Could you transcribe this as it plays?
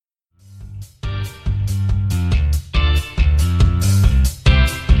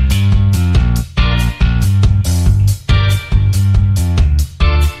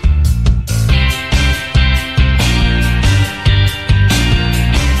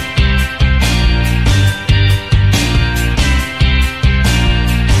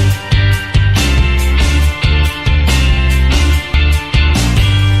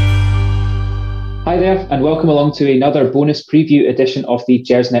and welcome along to another bonus preview edition of the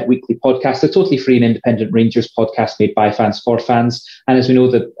Gersnet Weekly Podcast, a totally free and independent Rangers podcast made by fans for fans. And as we know,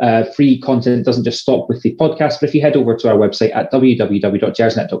 the free content doesn't just stop with the podcast, but if you head over to our website at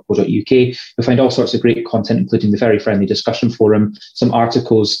www.gersnet.co.uk, you'll find all sorts of great content, including the very friendly discussion forum, some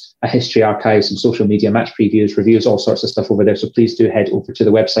articles, a history archive, some social media match previews, reviews, all sorts of stuff over there. So please do head over to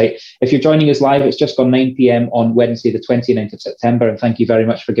the website. If you're joining us live, it's just gone 9 p.m. on Wednesday, the 29th of September. And thank you very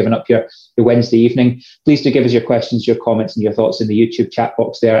much for giving up your Wednesday evening. Please do give us your questions, your comments and your thoughts in the YouTube chat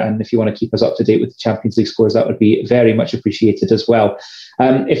box there. And if you want to keep us up to date with the Champions League scores, that would be very much appreciated as well.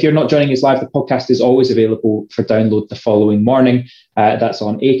 If you're not joining us live, the podcast is always available for download the following morning. That's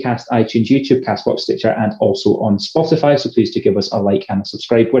on Acast, iTunes, YouTube, Castbox, Stitcher, and also on Spotify. So please do give us a like and a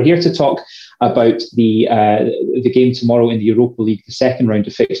subscribe. We're here to talk about the game tomorrow in the Europa League, the second round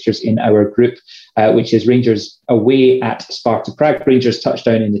of fixtures in our group, which is Rangers away at Sparta Prague. Rangers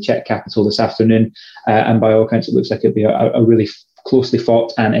touchdown in the Czech capital this afternoon, and by all accounts, it looks like it'll be a really closely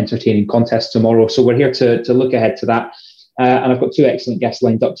fought and entertaining contest tomorrow. So we're here to look ahead to that. And I've got two excellent guests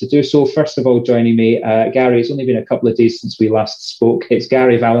lined up to do so. First of all, joining me, Gary. It's only been a couple of days since we last spoke. It's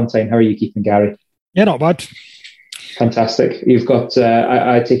Gary Valentine. How are you keeping, Gary? Yeah, not bad. Fantastic. You've got,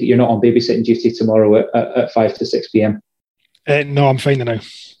 I take it you're not on babysitting duty tomorrow at 5 to 6 p.m. No, I'm fine now.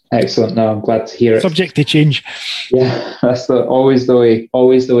 Excellent. No, I'm glad to hear it. Subject to change. Yeah, that's always the way.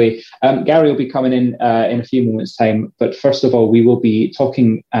 Always the way. Gary will be coming in a few moments' time. But first of all, we will be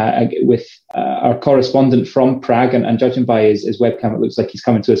talking with our correspondent from Prague. And judging by his webcam, it looks like he's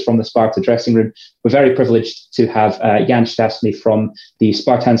coming to us from the Sparta dressing room. We're very privileged to have Jan Šťastný from the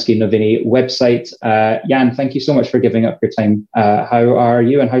Spartanski Noviny website. Jan, thank you so much for giving up your time. How are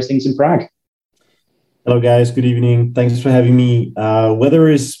you and how's things in Prague? Hello, guys. Good evening. Thanks for having me. Weather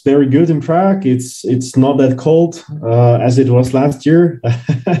is very good in Prague. It's not that cold as it was last year,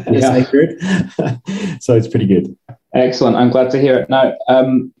 as I heard. So it's pretty good. Excellent. I'm glad to hear it. Now,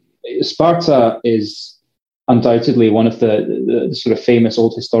 Sparta is undoubtedly one of the sort of famous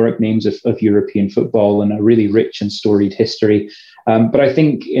old historic names of European football and a really rich and storied history. But I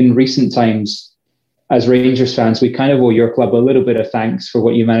think in recent times, as Rangers fans, we kind of owe your club a little bit of thanks for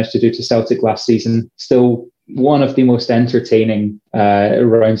what you managed to do to Celtic last season. Still one of the most entertaining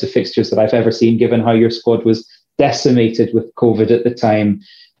rounds of fixtures that I've ever seen, given how your squad was decimated with COVID at the time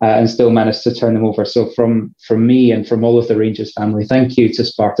and still managed to turn them over. So from me and from all of the Rangers family, thank you to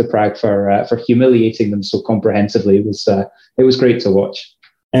Sparta Prague for humiliating them so comprehensively. It was great to watch.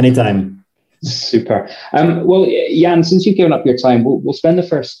 Anytime. Super. Well, Jan, since you've given up your time, we'll spend the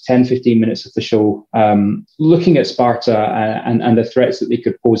first 10, 15 minutes of the show looking at Sparta and the threats that they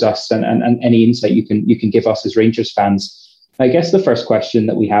could pose us and any insight you can give us as Rangers fans. I guess the first question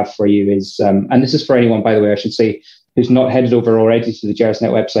that we have for you is, and this is for anyone, by the way, I should say, who's not headed over already to the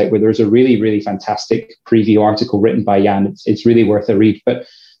Gersnet website, where there's a really, really fantastic preview article written by Jan. It's really worth a read. But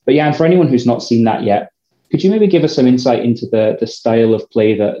Jan, for anyone who's not seen that yet, could you maybe give us some insight into the style of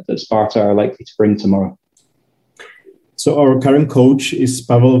play that Sparta are likely to bring tomorrow? So our current coach is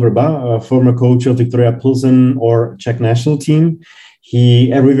Pavel Vrba, a former coach of Viktoria Plzeň or Czech national team.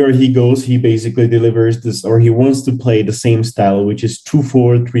 Everywhere he goes, he basically delivers this, or he wants to play the same style, which is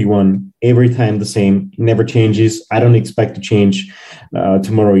 2-4-3-1. Every time the same, it never changes. I don't expect to change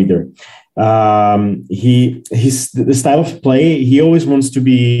tomorrow either. The style of play, he always wants to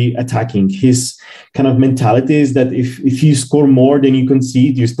be attacking. His kind of mentality is that if you score more than you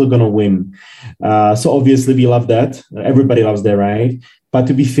concede, you're still gonna win. So obviously we love that. Everybody loves that, right? But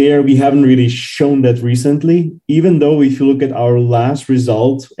to be fair, we haven't really shown that recently, even though if you look at our last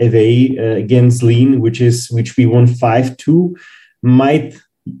result away against Lille, which we won 5-2,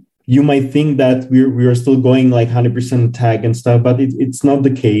 you might think that we are still going like 100% attack and stuff, but it's not the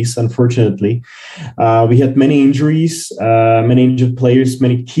case, unfortunately. We had many injuries, many injured players,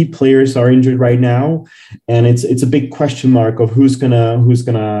 many key players are injured right now, and it's a big question mark of who's gonna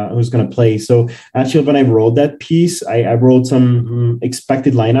play. So actually, when I wrote that piece, I wrote some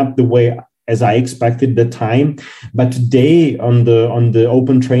expected lineup the way as I expected the time. But today on the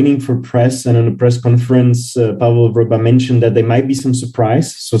open training for press and on the press conference, Pavel Vrba mentioned that there might be some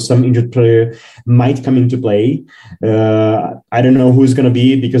surprise. So some injured player might come into play. I don't know who's going to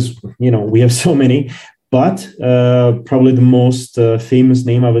be because, we have so many. But probably the most famous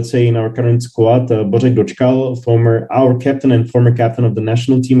name, I would say, in our current squad, Bořek Dočkal, our captain and former captain of the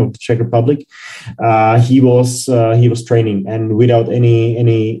national team of the Czech Republic. He was training, and without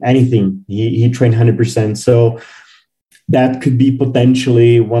anything, he trained 100%. So that could be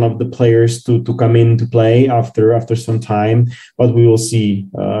potentially one of the players to come in to play after some time, but we will see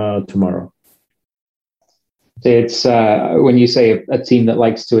tomorrow. It's when you say a team that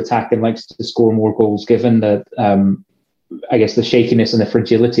likes to attack and likes to score more goals, given that I guess the shakiness and the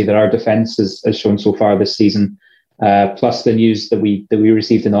fragility that our defence has shown so far this season, plus the news that we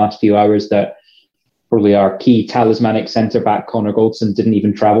received in the last few hours that probably our key talismanic centre back Connor Goldson didn't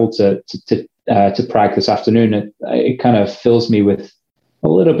even travel to Prague this afternoon. It kind of fills me with a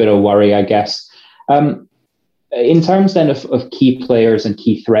little bit of worry, I guess. In terms then of key players and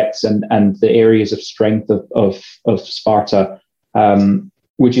key threats and the areas of strength of Sparta,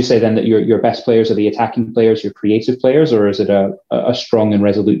 would you say then that your best players are the attacking players, your creative players, or is it a strong and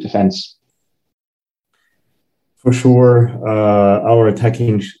resolute defence? For sure, our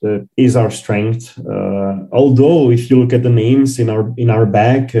attacking is our strength. Although, if you look at the names in our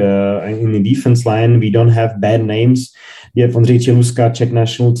back, in the defense line, we don't have bad names. We have Ondřej Čeluska, Czech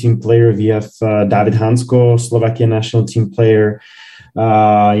national team player. We have David Hansko, Slovakian national team player.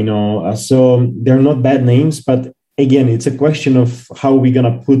 So they're not bad names, but again, it's a question of how we're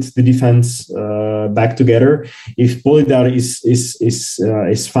gonna put the defense back together. If Polidar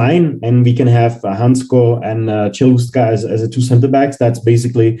is fine, and we can have Hansko and Čeluska as a two center backs, that's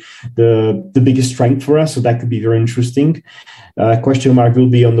basically the biggest strength for us. So that could be very interesting. Question mark will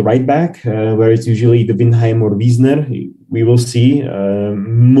be on the right back, where it's usually the Windheim or Wiesner. We will see.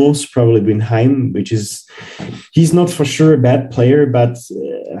 Most probably Windheim, he's not for sure a bad player, but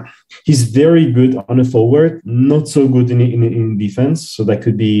he's very good on a forward, not so good in defense. So that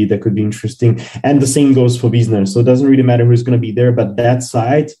could be interesting. And the same goes for Wiesner. So it doesn't really matter who's going to be there, but that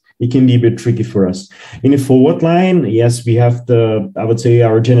side, it can be a bit tricky for us. In the forward line, yes, we have I would say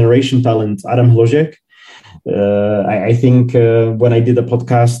our generation talent, Adam Hložek. I think when I did a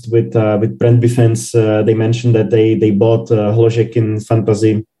podcast with Brand Defense, they mentioned that they bought Hložek in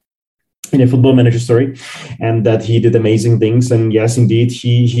Fantasy, in a Football Manager, sorry, and that he did amazing things. And yes, indeed,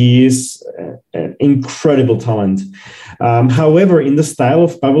 he is an incredible talent. However, in the style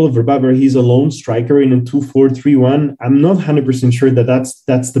of Pavel Vrba, where he's a lone striker in a 2-4-3-1, I'm not 100% sure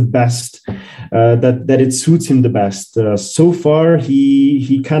that's the best, that it suits him the best. So far,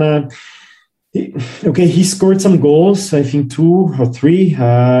 he kind of... Okay, he scored some goals, I think 2 or 3,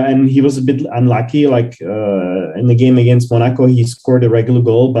 and he was a bit unlucky. Like in the game against Monaco, he scored a regular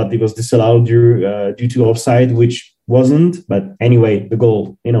goal, but it was disallowed due to offside, which wasn't. But anyway, the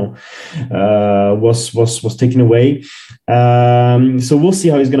goal, was taken away. So we'll see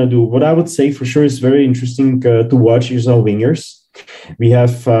how he's gonna do. What I would say for sure is very interesting to watch is our wingers. We have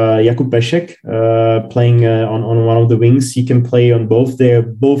Jakub Pešek playing on one of the wings. He can play on both.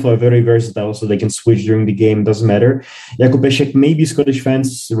 Both are very versatile, so they can switch during the game. Doesn't matter. Jakub Pešek, maybe Scottish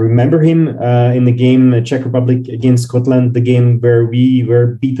fans remember him in the game Czech Republic against Scotland, the game where we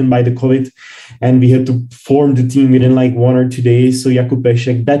were beaten by the COVID, and we had to form the team within like 1 or 2 days. So Jakub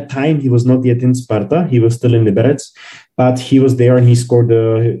Pešek, that time he was not yet in Sparta. He was still in Liberec. But he was there and he scored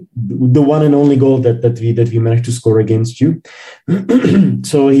the one and only goal that we managed to score against you.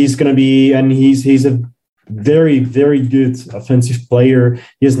 So he's going to be, and he's a very, very good offensive player.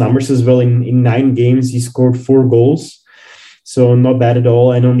 He has numbers as well. In 9 games, he scored 4 goals. So not bad at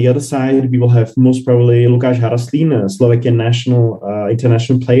all. And on the other side, we will have most probably Lukáš Haraslín, a Slovakian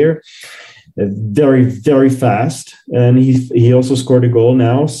international player. Very, very fast, and he also scored a goal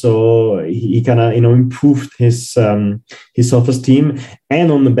now, so he kind of improved his self-esteem.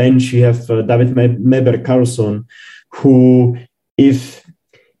 And on the bench you have David Meber Karlsson, who if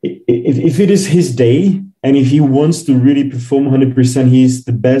it is his day and if he wants to really perform 100%, he's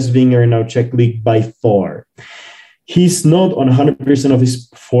the best winger in our Czech league by far. He's not on 100% of his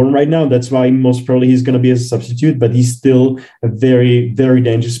form right now. That's why most probably he's going to be a substitute, but he's still a very, very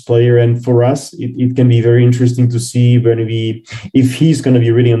dangerous player. And for us, it can be very interesting to see if he's going to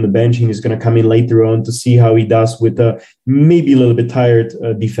be really on the bench and he's going to come in later on to see how he does with a maybe a little bit tired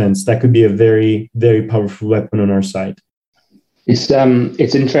defense. That could be a very, very powerful weapon on our side. It's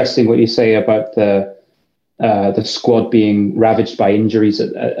interesting what you say about the squad being ravaged by injuries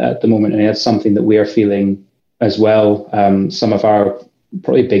at the moment, and that's something that we are feeling as well. Some of our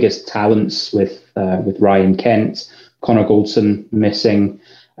probably biggest talents with Ryan Kent, Connor Goldson missing,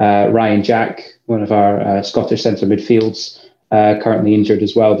 Ryan Jack, one of our Scottish centre midfields, currently injured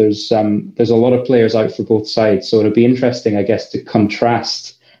as well. There's a lot of players out for both sides, so it'll be interesting, I guess, to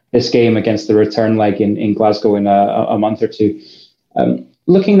contrast this game against the return leg in Glasgow in a month or two.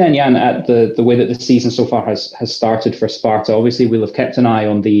 Looking then, Jan, at the way that the season so far has started for Sparta, obviously we'll have kept an eye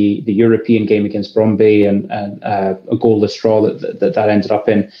on the European game against Brøndby and a goalless draw that ended up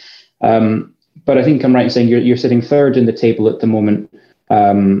in. But I think I'm right in saying you're sitting third in the table at the moment.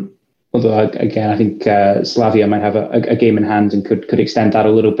 Although, again, I think Slavia might have a game in hand and could extend that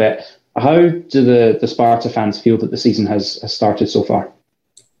a little bit. How do the Sparta fans feel that the season has started so far?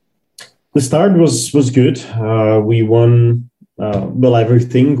 The start was good. We won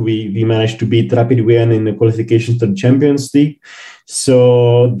everything. We managed to beat Rapid Wien in the qualification to the Champions League.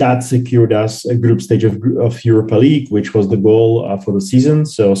 So that secured us a group stage of Europa League, which was the goal for the season.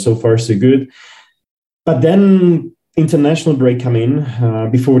 So far, so good. But then international break came in.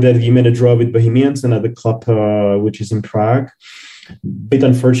 Before that, we made a draw with Bohemians, another club which is in Prague. Bit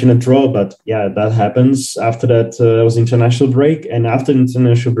unfortunate draw, but yeah, that happens. After that, was international break. And after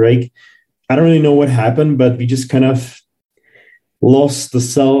international break, I don't really know what happened, but we just kind of lost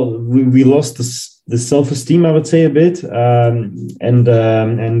we lost the self-esteem, I would say, a bit, and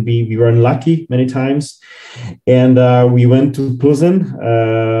we were unlucky many times, and we went to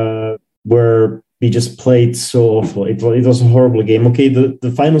Plzeň, where we just played so awful. It was a horrible game. Okay,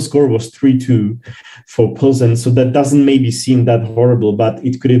 the final score was 3-2 for Plzeň, so that doesn't maybe seem that horrible, but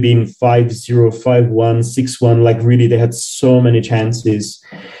it could have been 5-0, 5-1, 6-1. Like really, they had so many chances,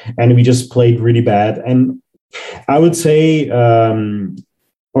 and we just played really bad. And I would say,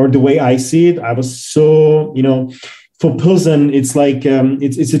 or the way I see it, I was so, for Plzeň, it's like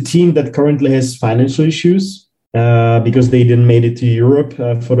it's a team that currently has financial issues. Because they didn't make it to Europe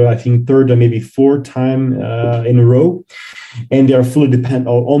for the, I think, third or maybe fourth time in a row, and they are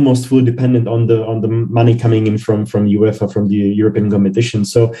almost fully dependent on the money coming in from UEFA, from the European competition.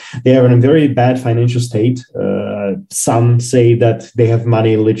 So they are in a very bad financial state. Some say that they have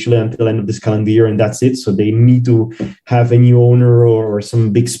money literally until the end of this calendar year, and that's it. So they need to have a new owner or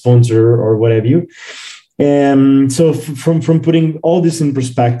some big sponsor or whatever. So from putting all this in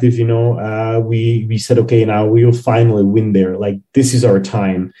perspective, we said, okay, now we will finally win there. Like, this is our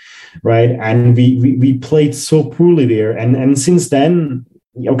time, right? And we played so poorly there. And since then,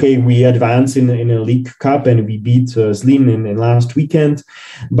 okay, we advanced in a League Cup and we beat Zlín in last weekend,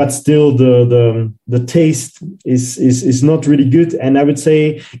 but still the taste is not really good. And I would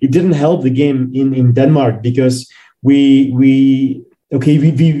say it didn't help the game in Denmark, because we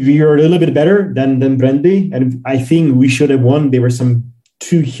are a little bit better than Brøndby, and I think we should have won. There were some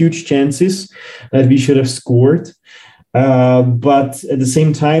 2 huge chances that we should have scored. But at the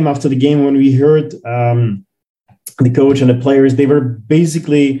same time, after the game, when we heard the coach and the players, they were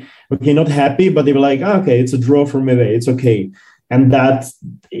basically, okay, not happy, but they were like, okay, it's a draw from away, it's okay. And that,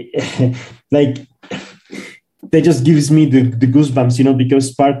 like, that just gives me the goosebumps,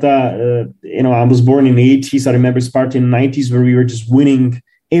 because Sparta, I was born in the 80s. I remember Sparta in the 90s, where we were just winning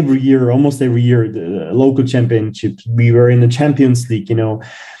almost every year, the local championships. We were in the Champions League,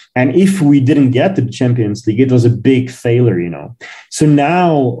 and if we didn't get to the Champions League, it was a big failure, So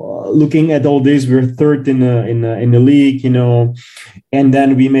now, looking at all this, we're third in the league, and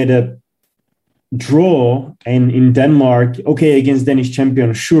then we made a draw and in Denmark, okay, against Danish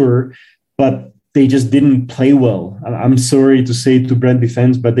champion, sure, but they just didn't play well. I'm sorry to say to Brøndby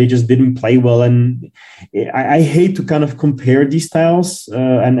fans, but they just didn't play well. And I hate to kind of compare these styles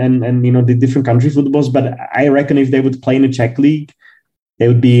and the different country footballs, but I reckon if they would play in the Czech league, they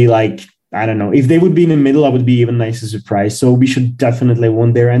would be like, I don't know. If they would be in the middle, I would be even nicer surprised. So we should definitely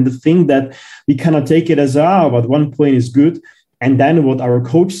win there. And the thing that we cannot take it as, but 1 point is good. And then what our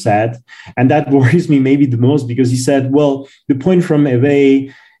coach said, and that worries me maybe the most, because he said, well, the point from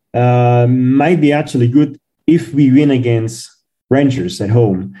away might be actually good if we win against Rangers at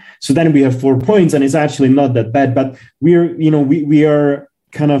home. So then we have 4 points, and it's actually not that bad. But we are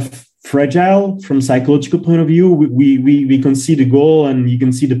kind of fragile from psychological point of view. We concede a goal, and you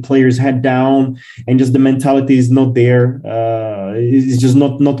can see the players head down, and just the mentality is not there. It's just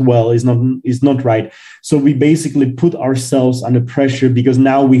not well. It's not right. So we basically put ourselves under pressure, because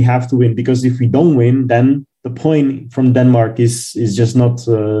now we have to win. Because if we don't win, then the point from Denmark is just not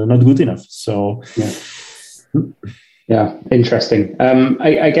good enough. So yeah, interesting.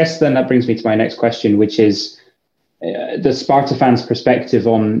 I guess then that brings me to my next question, which is the Sparta fans' perspective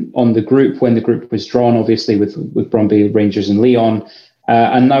on the group when the group was drawn, obviously with Brøndby, Rangers, and Lyon,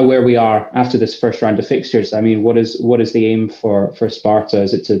 and now where we are after this first round of fixtures. I mean, what is the aim for Sparta?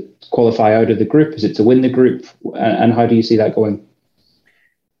 Is it to qualify out of the group? Is it to win the group? And how do you see that going?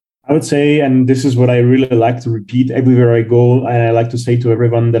 I would say, and this is what I really like to repeat everywhere I go, and I like to say to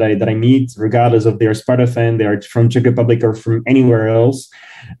everyone that I meet, regardless of they're Sparta fan, they are from Czech Republic or from anywhere else,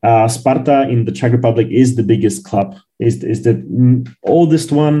 Sparta in the Czech Republic is the biggest club, is the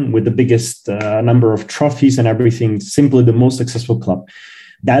oldest one with the biggest number of trophies and everything, simply the most successful club.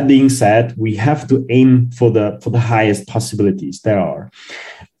 That being said, we have to aim for the highest possibilities there are.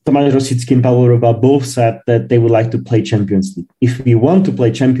 Tomáš Rosický and Pavel Vrba both said that they would like to play Champions League. If we want to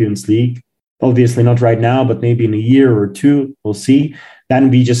play Champions League, obviously not right now, but maybe in a year or two, we'll see. Then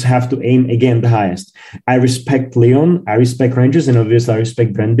we just have to aim again the highest. I respect Lyon, I respect Rangers, and obviously I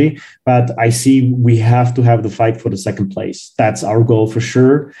respect Brøndby, but I see we have to have the fight for the second place. That's our goal for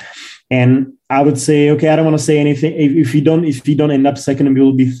sure. And I would say, okay, I don't want to say anything. If you don't end up second and we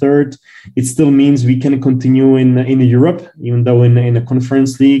will be third, it still means we can continue in Europe, even though in a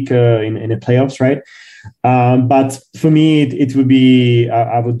conference league, in the playoffs, right? But for me, it would be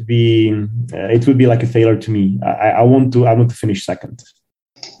like a failure to me. I want to finish second.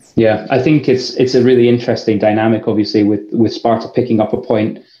 Yeah, I think it's a really interesting dynamic, obviously, with Sparta picking up a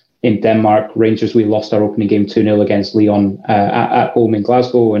point in Denmark. Rangers, we lost our opening game 2-0 against Lyon at home in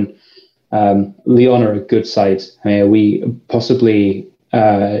Glasgow, and Lyon are a good side. I mean, we possibly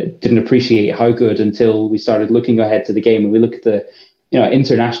didn't appreciate how good until we started looking ahead to the game, and we look at the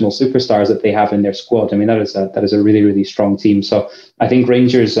international superstars that they have in their squad. I mean, that is a really, really strong team. So I think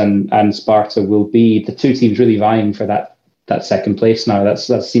Rangers and Sparta will be the two teams really vying for that second place now. That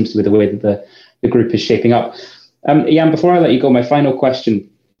seems to be the way that the group is shaping up. Jan, before I let you go, my final question.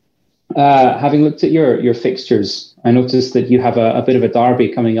 Having looked at your fixtures, I noticed that you have a bit of a derby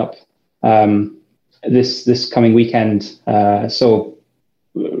coming up this coming weekend. So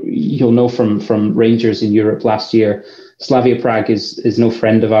you'll know from Rangers in Europe last year, Slavia Prague is no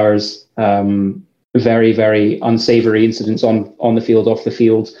friend of ours. Very, very unsavoury incidents on the field, off the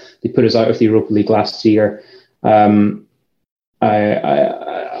field. They put us out of the Europa League last year.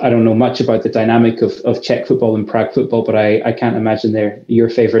 I don't know much about the dynamic of Czech football and Prague football, but I can't imagine they're your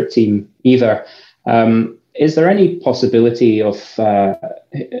favourite team either. Is there any possibility of,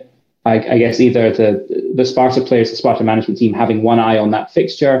 I guess, either the Sparta players, the Sparta management team having one eye on that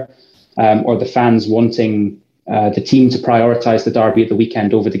fixture, or the fans wanting the team to prioritise the derby at the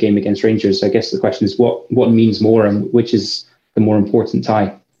weekend over the game against Rangers? I guess the question is what means more and which is the more important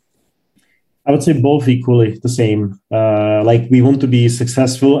tie? I would say both equally the same. Like, we want to be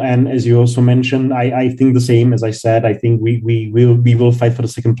successful, and as you also mentioned, I think the same. As I said, I think we will fight for the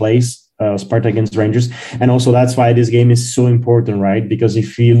second place, Sparta against Rangers, and also that's why this game is so important, right? Because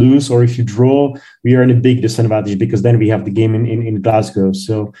if we lose or if you draw, we are in a big disadvantage, because then we have the game in Glasgow.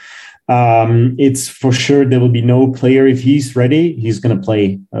 So it's for sure there will be no player, if he's ready, he's going to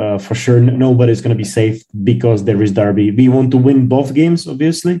play. For sure, nobody's going to be safe because there is derby. We want to win both games,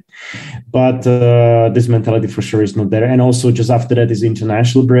 obviously, but this mentality for sure is not there. And also, just after that is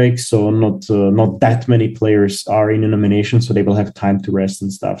international break, so not that many players are in a nomination, so they will have time to rest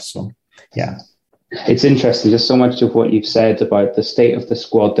and stuff. So, yeah. It's interesting, just so much of what you've said about the state of the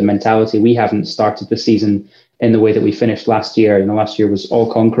squad, the mentality. We haven't started the season in the way that we finished last year. Last year was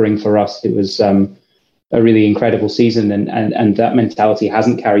all conquering for us. It was a really incredible season, and that mentality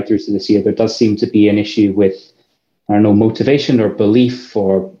hasn't carried through to this year. There does seem to be an issue with, I don't know, motivation or belief,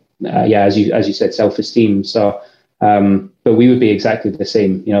 or as you said, self-esteem. So, but we would be exactly the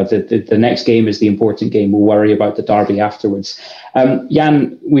same. The next game is the important game. We'll worry about the derby afterwards.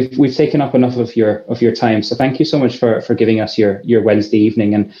 Jan, we've taken up enough of your time, so thank you so much for giving us your Wednesday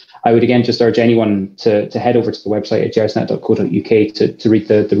evening. And I would again just urge anyone to head over to the website at gersnet.co.uk to read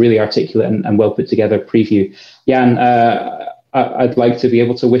the really articulate and well put together preview. Jan, I'd like to be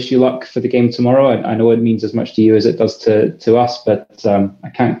able to wish you luck for the game tomorrow. I know it means as much to you as it does to us, but I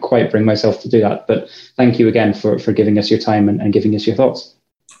can't quite bring myself to do that. But thank you again for giving us your time and giving us your thoughts.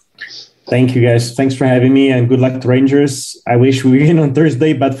 Thank you, guys. Thanks for having me, and good luck to Rangers. I wish we win on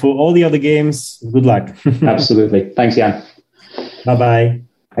Thursday, but for all the other games, good luck. Absolutely. Thanks, Jan. Bye-bye.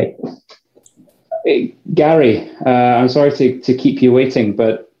 Hey. Hey, Gary, I'm sorry to keep you waiting,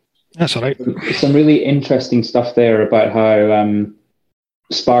 but that's all right. Some really interesting stuff there about how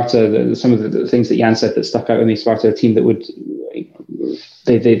Sparta, some of the things that Jan said that stuck out with me. Sparta, a team that would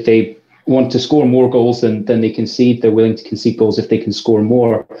they want to score more goals than they concede. They're willing to concede goals if they can score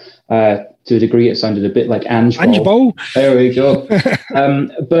more. To a degree, it sounded a bit like Ange Ball. There we go.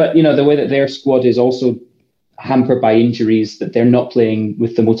 But the way that their squad is also hampered by injuries, that they're not playing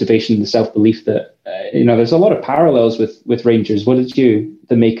with the motivation and the self-belief that there's a lot of parallels with Rangers. What did you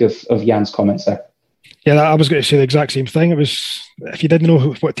make of Jan's comments there? Yeah, I was going to say the exact same thing. It was, if you didn't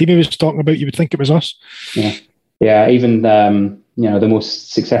know what team he was talking about, you would think it was us. Yeah. Even the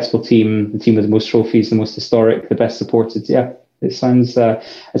most successful team, the team with the most trophies, the most historic, the best supported. Yeah, it sounds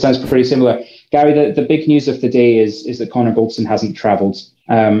pretty similar. Gary, the big news of the day is that Connor Goldson hasn't travelled,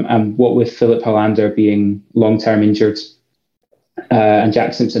 and what with Philip Hollander being long-term injured and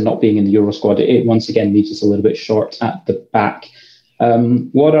Jack Simpson not being in the Euro squad, it once again leaves us a little bit short at the back.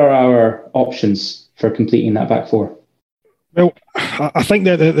 What are our options for completing that back four? Well, I think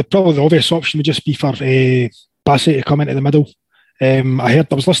that probably the obvious option would just be for Bassey to come into the middle. I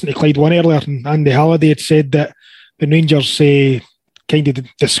was listening to Clyde One earlier, and Andy Halliday had said that when Rangers kind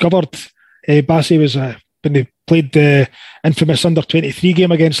of discovered Bassey was when they played the infamous under-23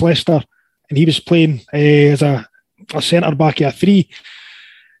 game against Leicester, and he was playing as a centre back at a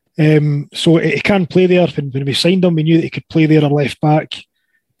 3. So he can play there. When we signed him, we knew that he could play there or left back.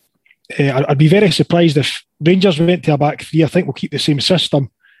 I'd be very surprised if Rangers went to a back 3. I think we'll keep the same system,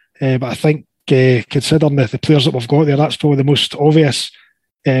 but I think considering the players that we've got there, that's probably the most obvious.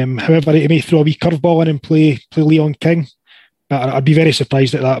 However, he may throw a wee curveball in and play Leon King, but I'd be very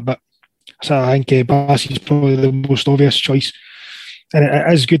surprised at that. But so I think Bassey's probably the most obvious choice. And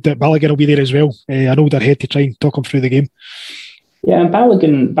it is good that Balogun will be there as well. I know they're ahead to try and talk him through the game. Yeah, and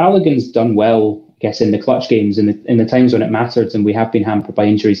Balogun's done well, I guess, in the clutch games, in the times when it mattered, and we have been hampered by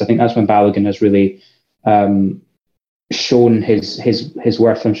injuries. I think that's when Balogun has really shown his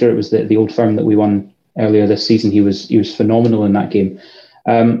worth. I'm sure it was the Old Firm that we won earlier this season. He was phenomenal in that game.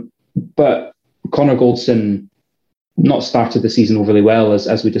 But Connor Goldson not started the season overly well,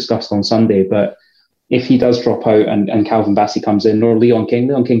 as we discussed on Sunday. But if he does drop out and Calvin Bassey comes in, or Leon King,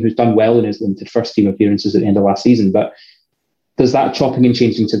 who's done well in his limited first team appearances at the end of last season, but does that chopping and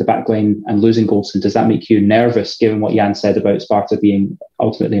changing to the back line and losing Goldson, does that make you nervous, given what Jan said about Sparta being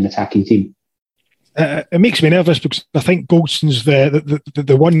ultimately an attacking team? It makes me nervous because I think Goldson's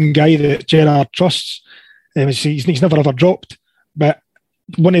the one guy that Gerrard trusts. He's never ever dropped. But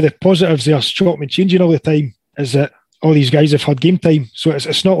one of the positives of chopping and changing all the time is that all these guys have had game time. So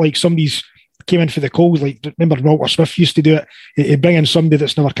it's not like somebody's came in for the calls. Like, remember Walter Smith used to do it. He'd bring in somebody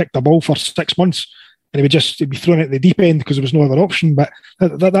that's never kicked a ball for 6 months, and he'd be thrown at the deep end because there was no other option. But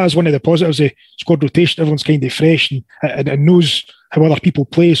that is one of the positives of squad rotation. Everyone's kind of fresh and knows how other people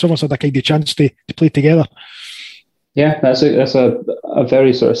play. So everyone's had a kind of chance to play together. Yeah, that's a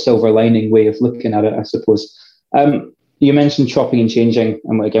very sort of silver lining way of looking at it, I suppose. You mentioned chopping and changing,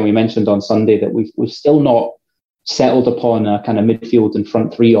 and again we mentioned on Sunday that we've still not settled upon a kind of midfield and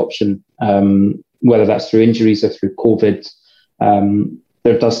front 3 option, whether that's through injuries or through COVID.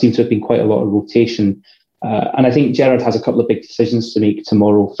 There does seem to have been quite a lot of rotation. And I think Gerrard has a couple of big decisions to make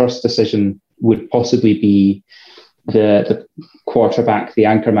tomorrow. First decision would possibly be the quarterback, the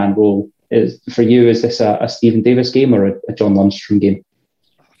anchorman role. Is this a Stephen Davis game or a John Lundstrom game?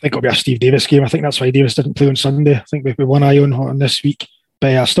 I think it'll be a Steve Davis game. I think that's why Davis didn't play on Sunday. I think we've one eye on this week.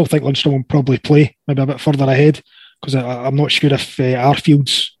 But I still think Lundstrom will probably play, maybe a bit further ahead, because I'm not sure if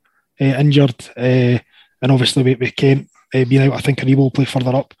Arfield's injured. And obviously with Kent being out, I think Aribo will play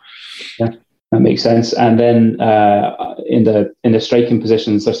further up. Yeah, that makes sense. And then in the striking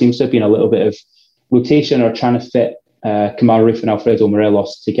positions, there seems to have been a little bit of rotation or trying to fit Kemar Roofe and Alfredo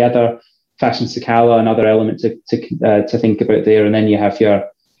Morelos together. Fashion Sakala, another element to think about there. And then you have your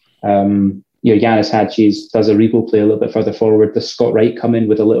Yanis Hadji's, does Aribo play a little bit further forward? Does Scott Wright come in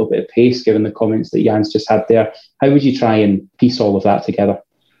with a little bit of pace, given the comments that Jan's just had there? How would you try and piece all of that together?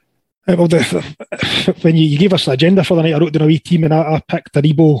 Well, when you gave us the agenda for the night, I wrote down a wee team and I picked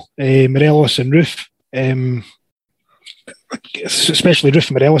Aribo, Morelos and Roofe. Especially Roofe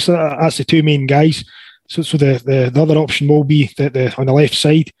and Morelos, that's the 2 main guys. So the other option will be on the left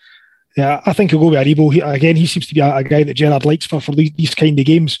side. Yeah, I think he'll go with Aribo. He seems to be a guy that Gerrard likes for these kind of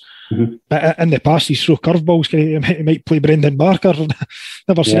games. Mm-hmm. But in the past, he's thrown curveballs. He might play Brendan Barker.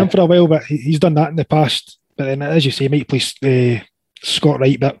 Never seen him for a while, but he's done that in the past. But then, as you say, he might play Scott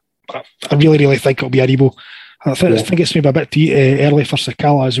Wright. But I really think it'll be Aribo. I think it's maybe a bit too early for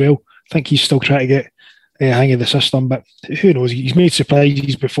Sakala as well. I think he's still trying to get hang of the system, but who knows? He's made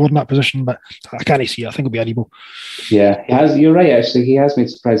surprises before in that position, but I can't see it. I think it'll be Aribo. Yeah, he has. You're right. Actually, he has made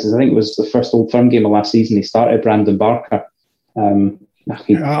surprises. I think it was the first Old Firm game of last season. He started Brandon Barker.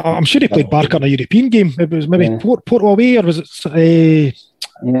 I'm sure he played Barker in a European game. It was maybe Porto away, or was it?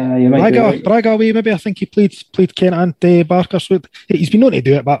 You might Braga away. Maybe I think he played Kent and Barker. So he's been known to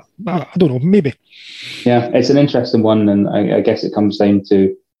do it, but I don't know. Maybe. Yeah, it's an interesting one, and I guess it comes down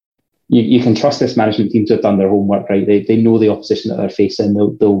to. You can trust this management team to have done their homework, right? They know the opposition that they're facing.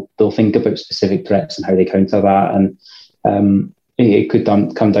 They'll think about specific threats and how they counter that. And it could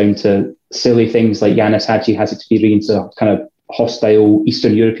come down to silly things like Yanis Hadji has experience of kind of hostile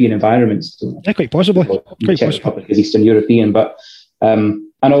Eastern European environments. Yeah, quite possibly. Is Eastern European, but and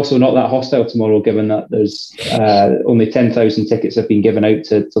also not that hostile tomorrow, given that there's only 10,000 tickets have been given out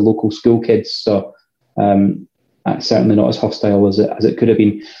to local school kids. So that's certainly not as hostile as it could have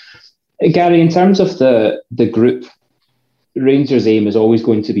been. Gary, in terms of the group, Rangers' aim is always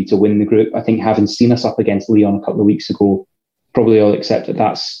going to be to win the group. I think having seen us up against Lyon a couple of weeks ago, probably all accept that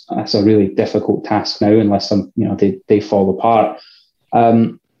that's a really difficult task now, unless they fall apart.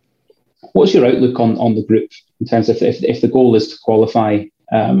 What's your outlook on the group in terms of if the goal is to qualify,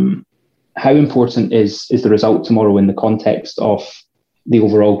 how important is the result tomorrow in the context of the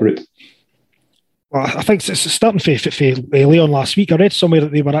overall group? Well, I think it's starting for Leon last week. I read somewhere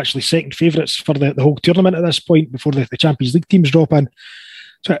that they were actually second favourites for the whole tournament at this point before the Champions League teams drop in.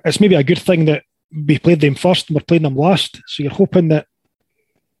 So it's maybe a good thing that we played them first and we're playing them last. So you're hoping that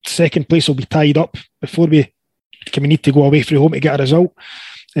second place will be tied up before we need to go away from home to get a result.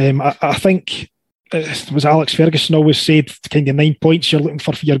 I think it was Alex Ferguson always said kind of 9 points you're looking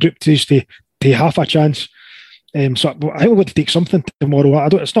for your group to half a chance. So I think we've got to take something tomorrow.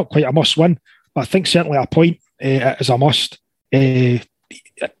 It's not quite a must win, but I think certainly a point is a must.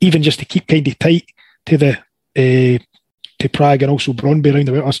 Even just to keep kind of tight to to Prague and also Brøndby round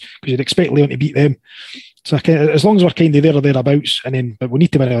about us, because you'd expect Leon to beat them. So as long as we're kind of there or thereabouts, but we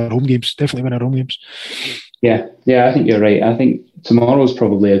need to win our home games. Definitely win our home games. Yeah, I think you're right. I think tomorrow's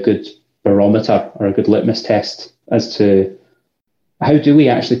probably a good barometer or a good litmus test as to how do we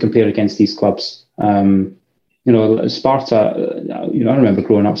actually compare against these clubs. Sparta, I remember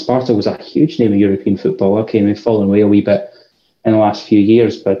growing up, Sparta was a huge name in European football. Okay, we've fallen away a wee bit in the last few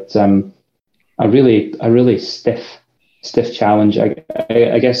years, but a really stiff challenge.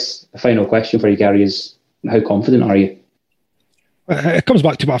 I guess the final question for you, Gary, is how confident are you? It comes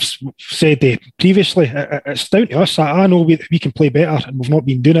back to what I've said previously. It's down to us. I know we can play better, and we've not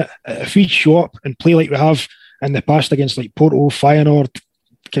been doing it. If we show up and play like we have in the past against like Porto, Feyenoord,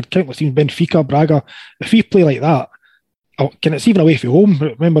 countless teams, Benfica, Braga, if we play like that, it's even away from home.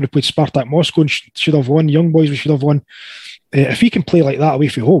 Remember we played Spartak Moscow and should have won. Young Boys, we should have won. If we can play like that away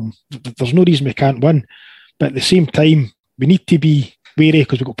from home, there's no reason we can't win. But at the same time, we need to be wary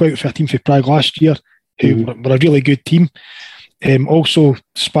because we got put out for a team for Prague last year, who were a really good team. Also,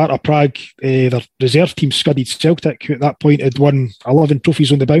 Sparta Prague, their reserve team scudded Celtic, who at that point had won 11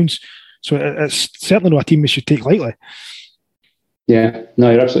 trophies on the bounce. So it's certainly not a team we should take lightly. Yeah,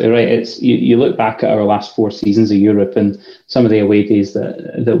 no, you're absolutely right. It's you look back at our last 4 seasons of Europe and some of the away days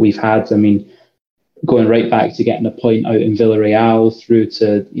that we've had. I mean, going right back to getting a point out in Villarreal through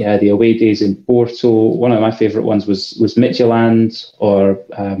to the away days in Porto. One of my favourite ones was Midtjylland or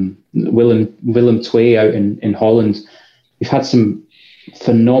Willem II out in Holland. We've had some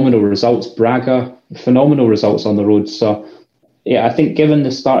phenomenal results. Braga, phenomenal results on the road. So, I think given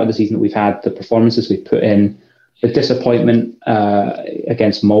the start of the season that we've had, the performances we've put in, the disappointment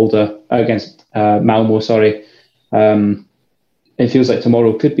against Malmo, it feels like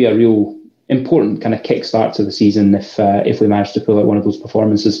tomorrow could be a real important kind of kickstart to the season if we manage to pull out one of those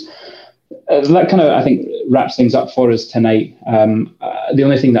performances. That kind of, I think, wraps things up for us tonight. The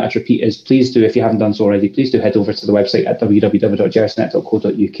only thing that I'd repeat is please do, if you haven't done so already, please do head over to the website at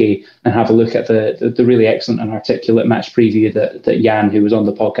www.gersnet.co.uk and have a look at the really excellent and articulate match preview that Jan, who was on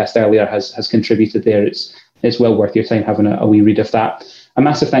the podcast earlier, has contributed there. It's well worth your time having a wee read of that. A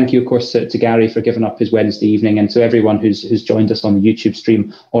massive thank you, of course, to Gary for giving up his Wednesday evening, and to everyone who's joined us on the YouTube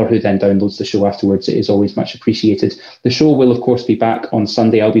stream or who then downloads the show afterwards. It is always much appreciated. The show will, of course, be back on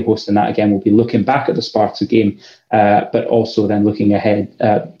Sunday. I'll be hosting that again. We'll be looking back at the Sparta game, but also then looking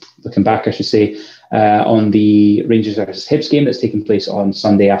back, I should say, on the Rangers versus Hibs game that's taking place on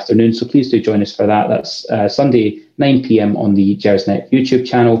Sunday afternoon. So please do join us for that. That's Sunday, 9 p.m. on the Gersnet YouTube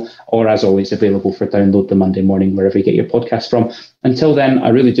channel, or as always, available for download the Monday morning, wherever you get your podcast from. Until then, I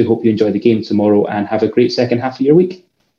really do hope you enjoy the game tomorrow and have a great second half of your week.